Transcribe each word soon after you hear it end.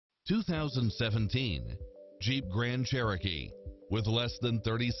2017 Jeep Grand Cherokee. With less than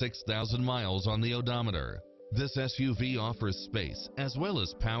 36,000 miles on the odometer, this SUV offers space as well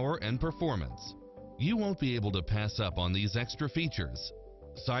as power and performance. You won't be able to pass up on these extra features: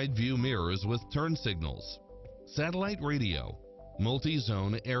 side view mirrors with turn signals, satellite radio,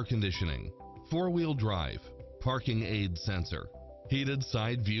 multi-zone air conditioning, four-wheel drive, parking aid sensor, heated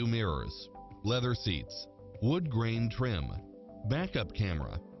side view mirrors, leather seats, wood grain trim, backup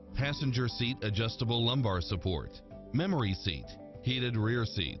camera, passenger seat adjustable lumbar support, memory seat, heated rear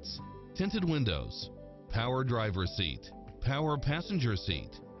seats, tinted windows, power driver seat, power passenger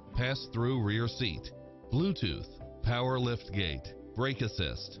seat, pass-through rear seat, Bluetooth, power liftgate, brake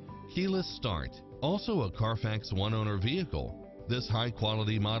assist, keyless start. Also a Carfax one-owner vehicle. This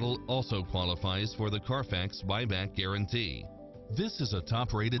high-quality model also qualifies for the Carfax buyback guarantee. This is a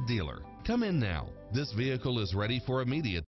top-rated dealer. Come in now. This vehicle is ready for immediate